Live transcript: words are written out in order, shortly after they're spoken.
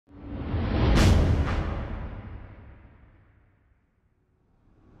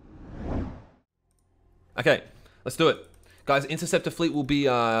Okay, let's do it. Guys, Interceptor Fleet will be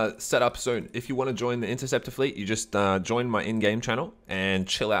set up soon. If you want to join the Interceptor Fleet, you just join my in-game channel and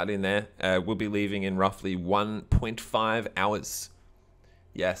chill out in there. We'll be leaving in roughly 1.5 hours.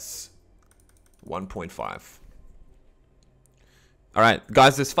 Yes, 1.5. Alright,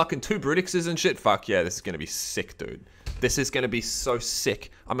 guys, there's fucking 2 Brutixes and shit. Fuck yeah, this is going to be sick, dude. This is going to be so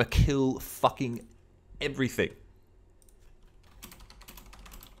sick. I'm going to kill fucking everything.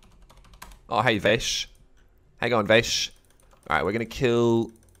 Oh, hey, Vesh. Hang on, Vesh. Alright, we're going to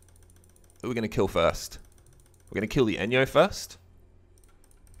kill... Who are we going to kill first? We're going to kill the Enyo first.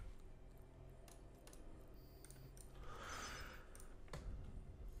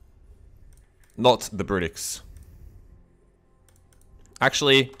 Not the Brutix.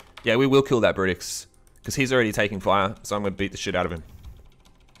 Actually, yeah, we will kill that Brutix. Because he's already taking fire, so I'm going to beat the shit out of him.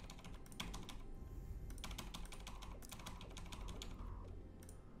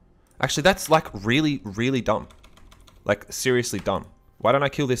 Actually, that's like really, really dumb. Like, seriously dumb. Why don't I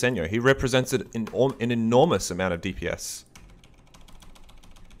kill this Enyo? He represented an enormous amount of DPS.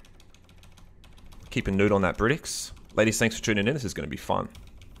 Keep a note on that Brutix. Ladies, thanks for tuning in. This is going to be fun.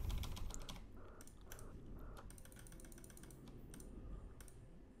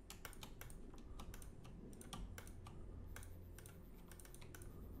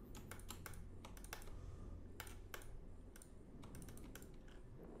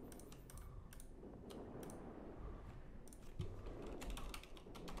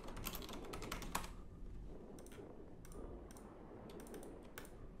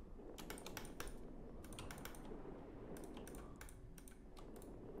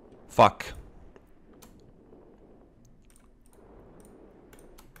 Fuck.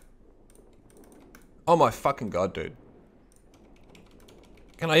 Oh my fucking god, dude.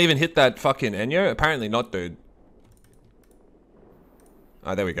 Can I even hit that fucking Enyo? Apparently not, dude.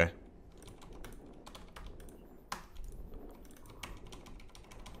 Ah, there we go.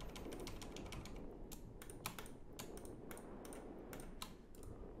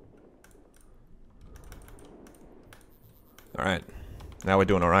 Alright. Now we're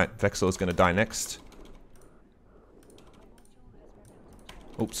doing alright. Vexor's gonna die next.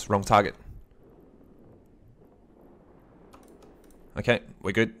 Oops, wrong target. Okay,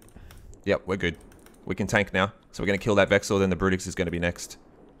 we're good. Yep, we're good. We can tank now. So we're gonna kill that Vexor, then the Brutix is gonna be next.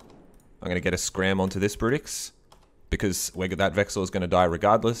 I'm gonna get a scram onto this Brutix. Because that Vexor is gonna die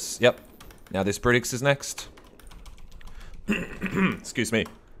regardless. Yep. Now this Brutix is next. Excuse me.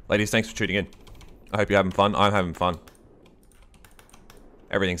 Ladies, thanks for tuning in. I hope you're having fun. I'm having fun.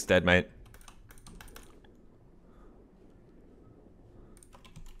 Everything's dead, mate.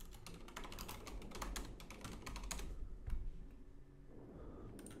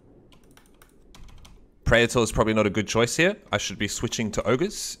 Praetor is probably not a good choice here. I should be switching to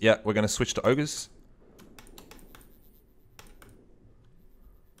Ogres. Yeah, we're going to switch to Ogres.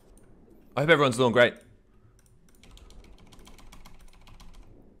 I hope everyone's doing great.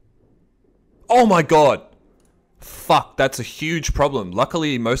 Oh my god! Fuck, that's a huge problem.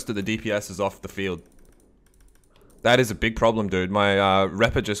 Luckily, most of the DPS is off the field. That is a big problem, dude. My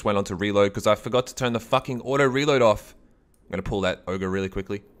Repper just went on to reload because I forgot to turn the fucking auto reload off. I'm going to pull that Ogre really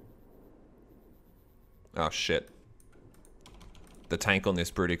quickly. Oh, shit. The tank on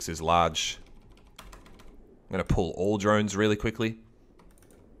this Brutix is large. I'm going to pull all drones really quickly.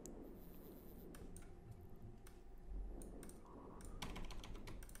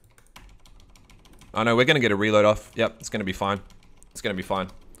 Oh no, we're going to get a reload off. Yep, it's going to be fine. It's going to be fine.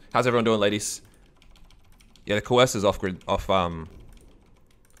 How's everyone doing, ladies? Yeah, the coerce is off grid, off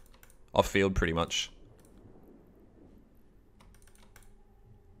field pretty much.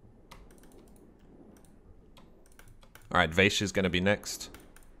 Alright, Vaish is going to be next.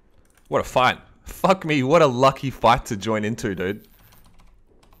 What a fight. Fuck me, what a lucky fight to join into, dude.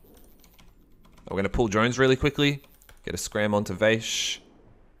 We're going to pull drones really quickly. Get a scram onto Vaish.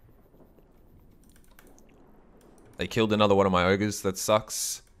 They killed another one of my ogres. That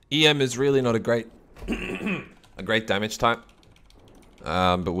sucks. EM is really not a great a great damage type.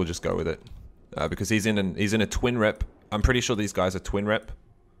 But we'll just go with it. Because he's in a twin rep. I'm pretty sure these guys are twin rep.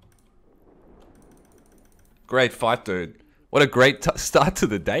 Great fight, dude. What a great start to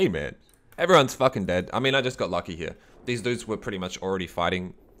the day, man. Everyone's fucking dead. I mean, I just got lucky here. These dudes were pretty much already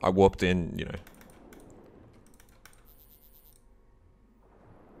fighting. I warped in, you know.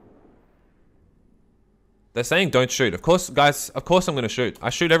 They're saying don't shoot. Of course, guys, of course I'm going to shoot. I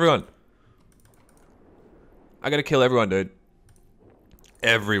shoot everyone. I got to kill everyone, dude.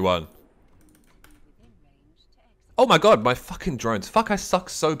 Everyone. Oh my god, my fucking drones. Fuck, I suck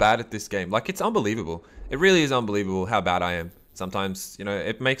so bad at this game. Like, it's unbelievable. It really is unbelievable how bad I am. Sometimes, you know,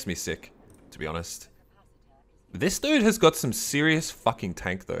 it makes me sick, to be honest. This dude has got some serious fucking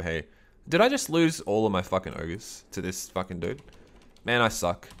tank though, hey. Did I just lose all of my fucking ogres to this fucking dude? Man, I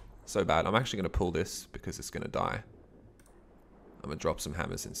suck. So bad. I'm actually going to pull this because it's going to die. I'm going to drop some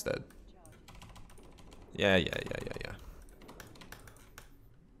hammers instead. Yeah.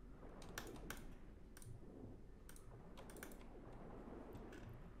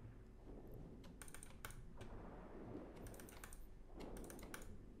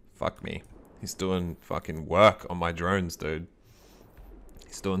 Fuck me. He's doing fucking work on my drones, dude.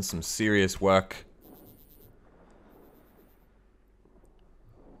 He's doing some serious work.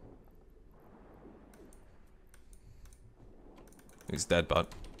 He's dead,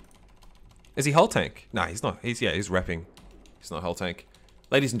 but... Is he hull tank? Nah, he's not. He's repping. He's not hull tank.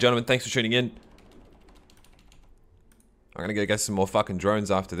 Ladies and gentlemen, thanks for tuning in. I'm gonna go get some more fucking drones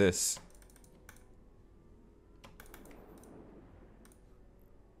after this.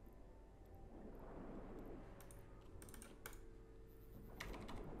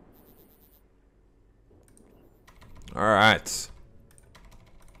 Alright.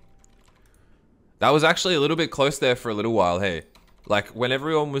 That was actually a little bit close there for a little while, hey. Like, when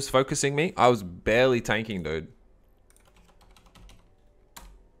everyone was focusing me, I was barely tanking, dude.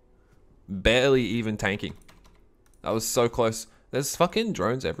 Barely even tanking. That was so close. There's fucking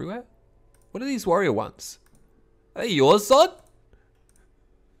drones everywhere. What are these warrior ones? Are they yours, son?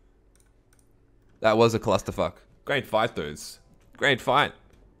 That was a clusterfuck. Great fight, dudes. Great fight.